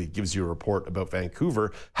typically gives you a report about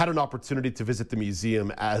Vancouver, had an opportunity to visit the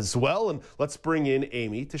museum as well. And let's bring in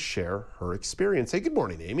Amy to share her experience. Hey, good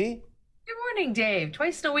morning, Amy. Good morning, Dave.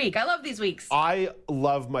 Twice in a week. I love these weeks. I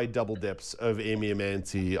love my double dips of Amy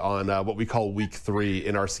Amanti on what we call week 3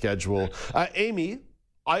 in our schedule. Amy,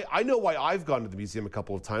 I know why I've gone to the museum a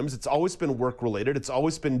couple of times. It's always been work-related. It's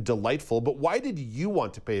always been delightful. But why did you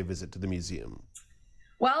want to pay a visit to the museum?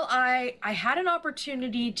 Well, I had an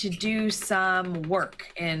opportunity to do some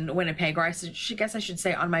work in Winnipeg, or I guess I should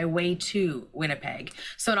say on my way to Winnipeg.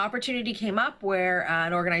 So an opportunity came up where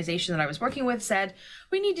an organization that I was working with said,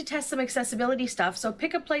 we need to test some accessibility stuff. So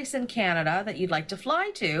pick a place in Canada that you'd like to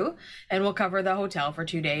fly to, and we'll cover the hotel for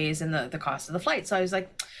 2 days and the cost of the flight. So I was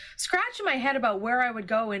like, scratching my head about where I would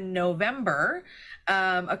go in November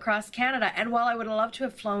across Canada. And while I would have loved to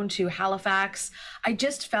have flown to Halifax, I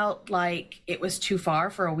just felt like it was too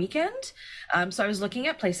far for a weekend. So I was looking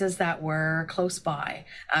at places that were close by.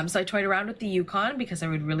 So I toyed around with the Yukon because I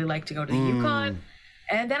would really like to go to the Yukon.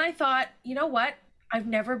 And then I thought, you know what? I've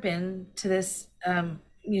never been to this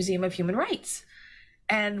Museum of Human Rights.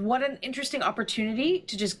 And what an interesting opportunity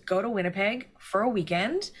to just go to Winnipeg for a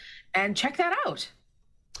weekend and check that out.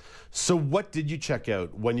 So what did you check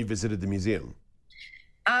out when you visited the museum?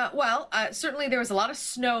 Certainly there was a lot of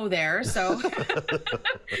snow there, so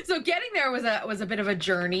so getting there was a bit of a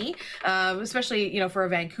journey, especially for a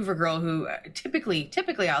Vancouver girl who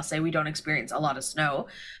typically I'll say we don't experience a lot of snow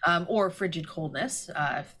or frigid coldness.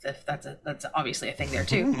 If that's obviously a thing there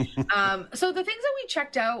too. So the things that we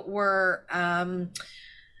checked out were.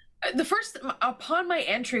 The first, upon my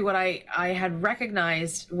entry, what I had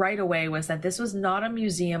recognized right away was that this was not a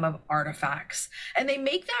museum of artifacts. And they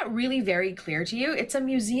make that really very clear to you. It's a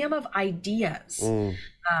museum of ideas,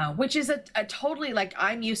 which is a totally, like,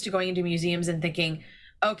 I'm used to going into museums and thinking,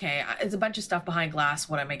 okay, it's a bunch of stuff behind glass.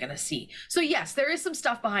 What am I going to see? So yes, there is some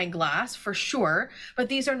stuff behind glass for sure, but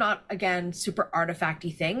these are not, again, super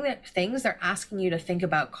artifacty things. They're asking you to think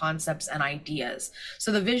about concepts and ideas.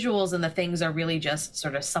 So the visuals and the things are really just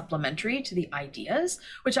sort of supplementary to the ideas,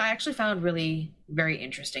 which I actually found really very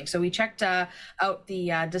interesting. So we checked out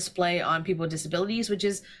the display on people with disabilities, which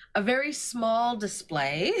is a very small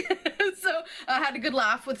display. So I had a good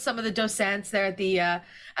laugh with some of the docents there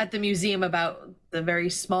at the museum about the very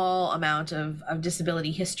small amount of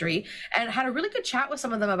disability history, and had a really good chat with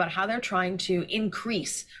some of them about how they're trying to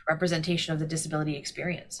increase representation of the disability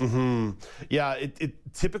experience. Mm-hmm. Yeah, it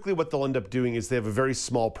typically what they'll end up doing is they have a very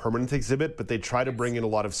small permanent exhibit, but they try to bring in a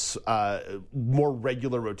lot of more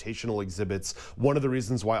regular rotational exhibits. One of the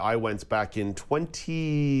reasons why I went back in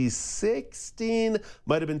 2016,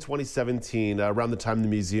 might have been 2017, around the time the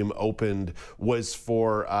museum opened, was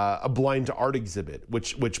for a blind art exhibit,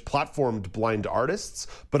 which platformed blind artists,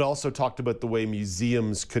 but also talked about the way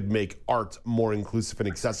museums could make art more inclusive and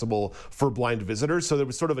accessible for blind visitors. So there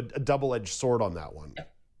was sort of a double-edged sword on that one.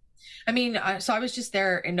 I mean, so I was just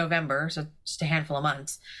there in November, so just a handful of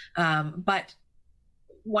months. But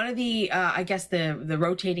one of the, I guess the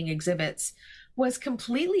rotating exhibits was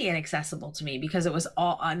completely inaccessible to me because it was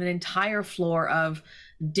all on an entire floor of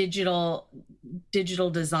digital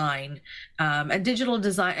design, and digital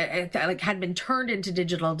design like had been turned into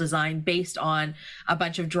digital design based on a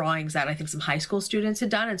bunch of drawings that I think some high school students had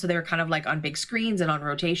done, and so they were kind of like on big screens and on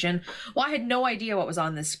rotation. Well, I had no idea what was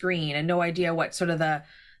on the screen and no idea what sort of the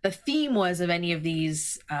theme was of any of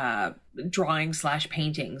these drawings /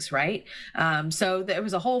 paintings, right? So there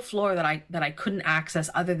was a whole floor that I couldn't access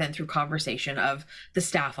other than through conversation of the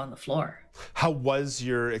staff on the floor. How was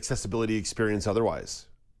your accessibility experience otherwise?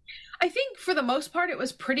 I think for the most part, it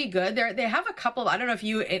was pretty good. They have a couple, I don't know if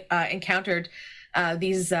you encountered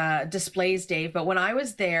these displays, Dave, but when I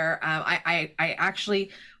was there, I actually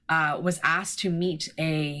was asked to meet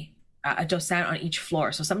a docent on each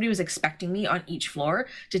floor. So somebody was expecting me on each floor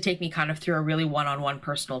to take me kind of through a really one-on-one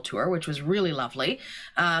personal tour, which was really lovely.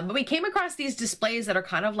 But we came across these displays that are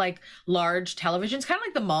kind of like large televisions, kind of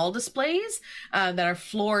like the mall displays that are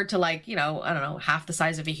floored to like, I don't know, half the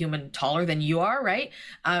size of a human taller than you are, right?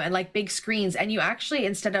 And like big screens. And you actually,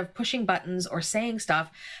 instead of pushing buttons or saying stuff,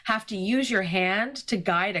 have to use your hand to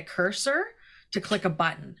guide a cursor to click a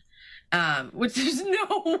button. which there's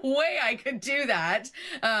no way I could do that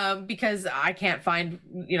because I can't find,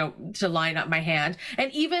 to line up my hand.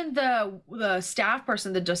 And even the staff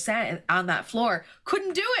person, the docent on that floor,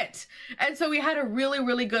 couldn't do it. And so we had a really,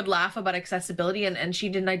 really good laugh about accessibility, and she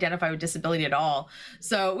didn't identify with disability at all.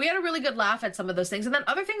 So we had a really good laugh at some of those things. And then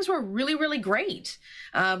other things were really, really great.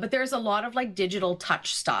 But there's a lot of like digital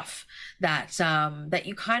touch stuff that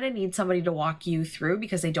you kind of need somebody to walk you through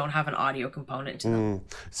because they don't have an audio component to them.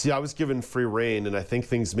 See, I was given free rein, and I think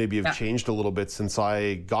things maybe have changed a little bit since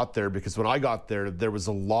I got there, because when I got there, there was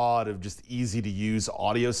a lot of just easy to use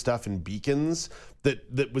audio stuff and beacons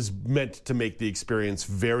that was meant to make the experience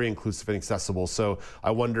very inclusive and accessible. So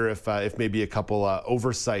I wonder if maybe a couple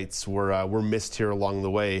oversights were missed here along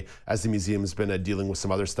the way, as the museum's been dealing with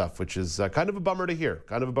some other stuff, which is kind of a bummer to hear.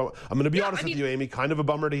 Kind of a bummer. I'm going to be honest with you, Amy. Kind of a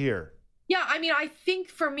bummer to hear. Yeah, I mean, I think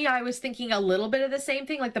for me, I was thinking a little bit of the same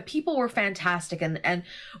thing. Like, the people were fantastic. And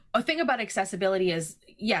a thing about accessibility is,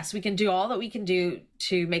 yes, we can do all that we can do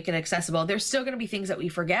to make it accessible. There's still going to be things that we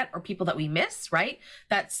forget or people that we miss, right?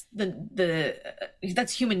 That's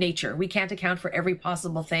that's human nature. We can't account for every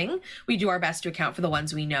possible thing. We do our best to account for the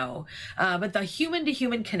ones we know. But the human to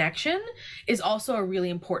human connection is also a really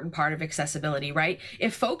important part of accessibility, right?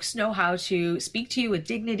 If folks know how to speak to you with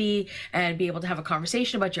dignity and be able to have a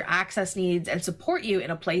conversation about your access needs and support you in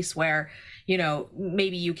a place where,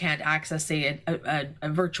 maybe you can't access, say, a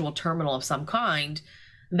virtual terminal of some kind,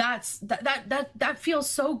 that feels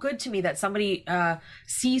so good to me, that somebody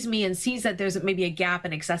sees me and sees that there's maybe a gap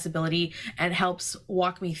in accessibility and helps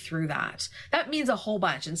walk me through that. That means a whole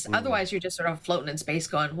bunch. And otherwise you're just sort of floating in space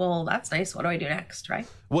going, well, that's nice. What do I do next? Right?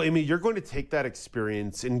 Well, Amy, you're going to take that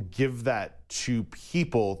experience and give that to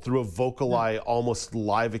people through a Vocali almost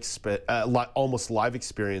live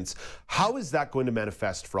experience. How is that going to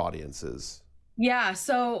manifest for audiences? Yeah,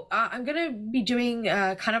 so I'm going to be doing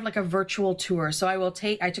kind of like a virtual tour. So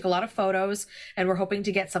I took a lot of photos, and we're hoping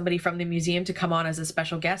to get somebody from the museum to come on as a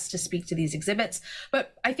special guest to speak to these exhibits.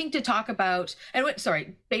 But I think to talk about,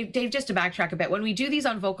 Dave, just to backtrack a bit, when we do these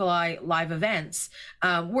on Vocali live events,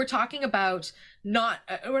 we're talking about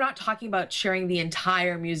we're not talking about sharing the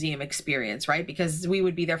entire museum experience, right? Because we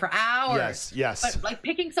would be there for hours. Yes. But like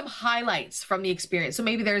picking some highlights from the experience. So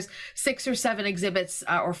maybe there's 6 or 7 exhibits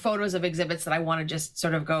or photos of exhibits that I want to just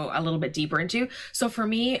sort of go a little bit deeper into. So for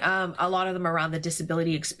me, a lot of them are around the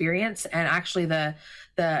disability experience, and actually the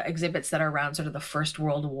exhibits that are around sort of the First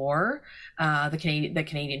World War, the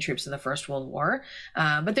Canadian troops in the First World War.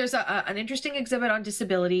 But there's an interesting exhibit on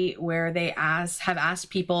disability where they have asked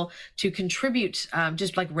people to contribute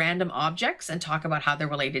just like random objects and talk about how they're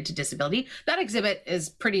related to disability. That exhibit is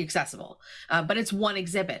pretty accessible, but it's one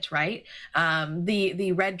exhibit, right?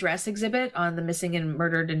 The red dress exhibit on the missing and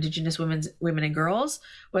murdered Indigenous women and girls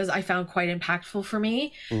I found quite impactful for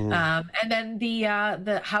me. And then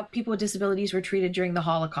the how people with disabilities were treated during the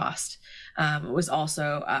Holocaust was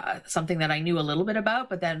also something that I knew a little bit about,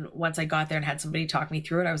 but then once I got there and had somebody talk me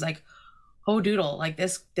through it, I was like, oh doodle, like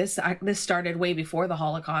this started way before the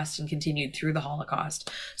Holocaust and continued through the Holocaust.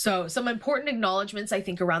 So some important acknowledgements, I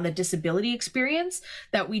think, around the disability experience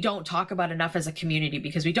that we don't talk about enough as a community,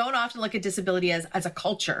 because we don't often look at disability as a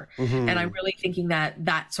culture. And I'm really thinking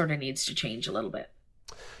that sort of needs to change a little bit.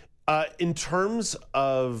 In terms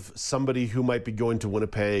of somebody who might be going to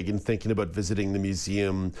Winnipeg and thinking about visiting the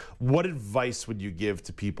museum, what advice would you give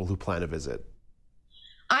to people who plan a visit?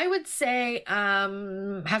 I would say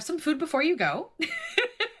have some food before you go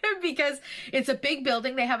because it's a big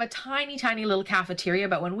building. They have a tiny, tiny little cafeteria,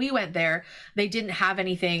 but when we went there, they didn't have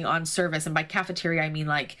anything on service. And by cafeteria, I mean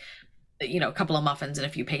like, a couple of muffins and a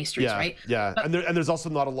few pastries, right? Yeah, but, and there's also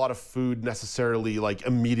not a lot of food necessarily like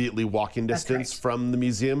immediately walking distance from the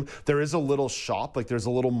museum. There is a little shop, like there's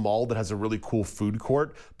a little mall that has a really cool food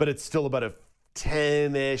court, but it's still about a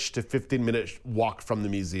 10-ish to 15-minute walk from the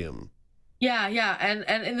museum. Yeah,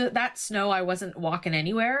 and in that snow, I wasn't walking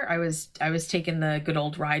anywhere. I was taking the good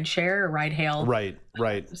old ride hail, right,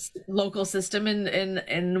 local system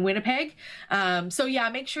in Winnipeg. So yeah,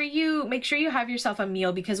 make sure you have yourself a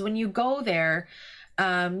meal, because when you go there,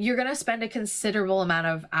 you're going to spend a considerable amount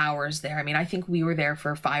of hours there. I mean, I think we were there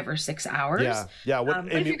for 5 or 6 hours. Yeah.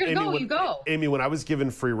 But if you're going to go, you go. Amy, when I was given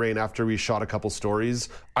free rein after we shot a couple stories,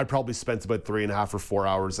 I probably spent about 3.5 or 4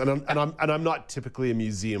 hours. And I'm not typically a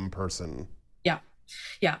museum person.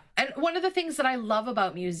 Yeah. And one of the things that I love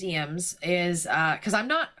about museums is, because I'm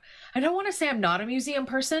not to say I'm not a museum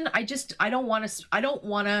person. I don't want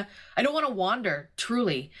to wander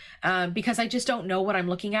truly, because I just don't know what I'm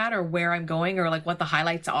looking at or where I'm going or like what the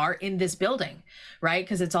highlights are in this building, right?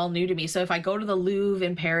 Because it's all new to me. So if I go to the Louvre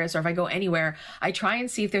in Paris or if I go anywhere, I try and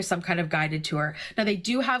see if there's some kind of guided tour. Now they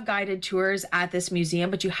do have guided tours at this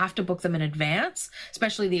museum, but you have to book them in advance,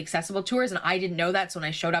 especially the accessible tours. And I didn't know that. So when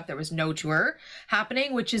I showed up, there was no tour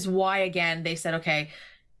happening, which is why, again, they said, okay,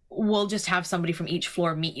 we'll just have somebody from each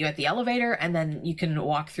floor meet you at the elevator, and then you can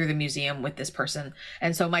walk through the museum with this person.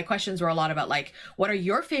 And so my questions were a lot about like, what are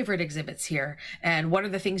your favorite exhibits here? And what are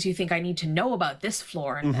the things you think I need to know about this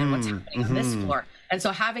floor and what's happening on this floor? And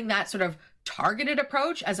so having that sort of targeted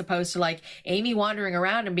approach, as opposed to like Amy wandering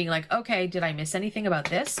around and being like, okay, did I miss anything about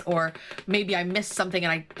this? Or maybe I missed something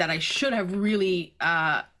that I should have really,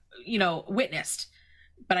 witnessed,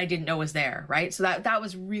 but I didn't know was there, right? So that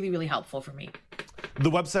was really, really helpful for me. The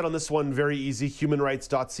website on this one, very easy,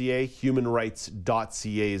 humanrights.ca.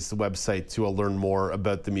 Humanrights.ca is the website to learn more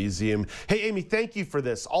about the museum. Hey, Amy, thank you for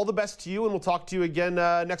this. All the best to you, and we'll talk to you again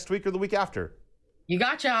next week or the week after. You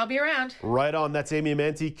gotcha. I'll be around. Right on. That's Amy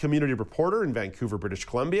Amanti, community reporter in Vancouver, British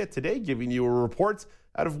Columbia. Today, giving you a report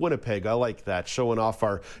out of Winnipeg. I like that, showing off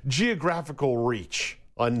our geographical reach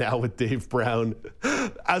on Now with Dave Brown.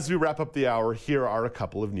 As we wrap up the hour, here are a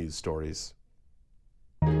couple of news stories.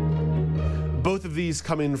 Both of these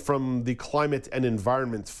coming from the Climate and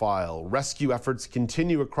Environment file. Rescue efforts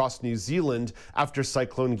continue across New Zealand after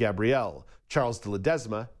Cyclone Gabrielle. Charles de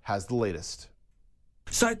Ledesma has the latest.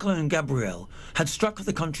 Cyclone Gabrielle had struck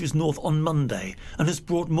the country's north on Monday and has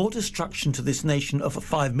brought more destruction to this nation of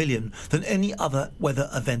 5 million than any other weather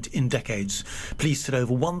event in decades. Police said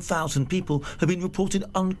over 1,000 people have been reported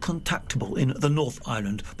uncontactable in the North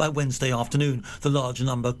Island by Wednesday afternoon. The large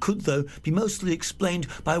number could, though, be mostly explained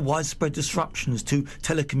by widespread disruptions to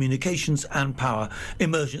telecommunications and power.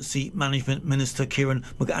 Emergency Management Minister Kieran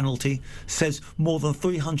McAnulty says more than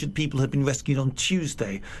 300 people have been rescued on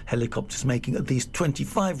Tuesday. Helicopters making at least 25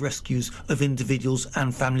 rescues of individuals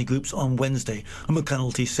and family groups on Wednesday. And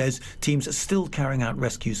McAnulty says teams are still carrying out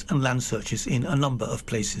rescues and land searches in a number of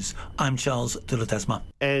places. I'm Charles de Ledesma.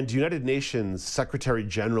 And United Nations Secretary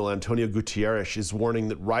General Antonio Guterres is warning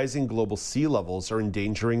that rising global sea levels are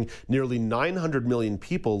endangering nearly 900 million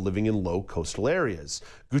people living in low coastal areas.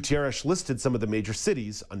 Guterres listed some of the major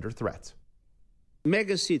cities under threat.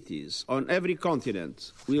 Mega cities on every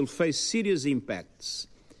continent will face serious impacts,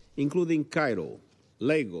 including Cairo,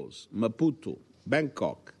 Lagos, Maputo,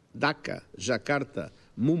 Bangkok, Dhaka, Jakarta,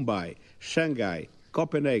 Mumbai, Shanghai,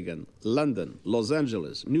 Copenhagen, London, Los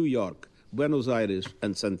Angeles, New York, Buenos Aires,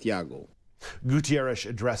 and Santiago. Guterres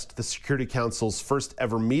addressed the Security Council's first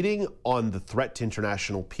ever meeting on the threat to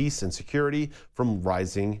international peace and security from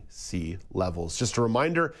rising sea levels. Just a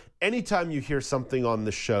reminder, anytime you hear something on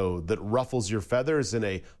the show that ruffles your feathers in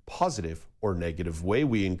a positive or negative way,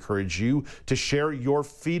 we encourage you to share your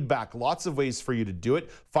feedback. Lots of ways for you to do it.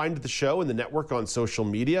 Find the show and the network on social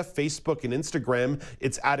media, Facebook and Instagram.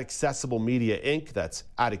 It's at Accessible Media Inc. That's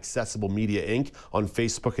at Accessible Media Inc. on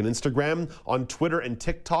Facebook and Instagram. On Twitter and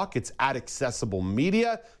TikTok, it's at Accessible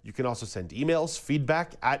Media. You can also send emails,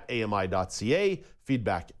 feedback at AMI.ca,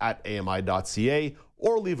 feedback at AMI.ca,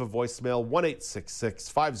 or leave a voicemail,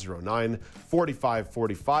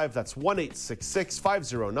 1-866-509-4545. That's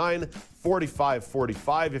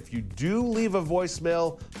 1-866-509-4545. If you do leave a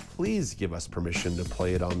voicemail, please give us permission to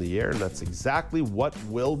play it on the air, and that's exactly what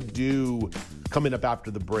we'll do. Coming up after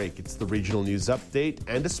the break, it's the Regional News Update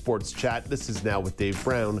and a sports chat. This is Now with Dave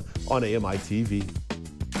Brown on AMI TV.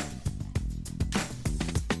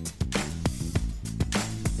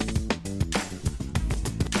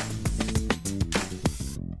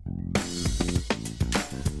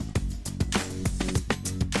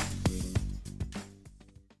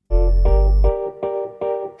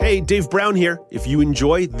 Hey, Dave Brown here. If you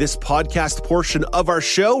enjoy this podcast portion of our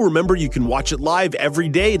show, remember you can watch it live every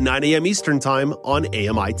day at 9 a.m. Eastern Time on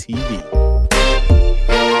AMI TV.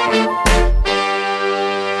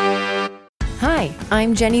 Hi,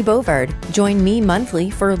 I'm Jenny Bovard. Join me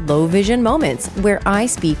monthly for Low Vision Moments, where I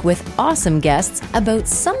speak with awesome guests about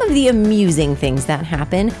some of the amusing things that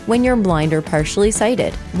happen when you're blind or partially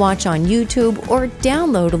sighted. Watch on YouTube or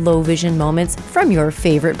download Low Vision Moments from your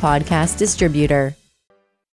favorite podcast distributor.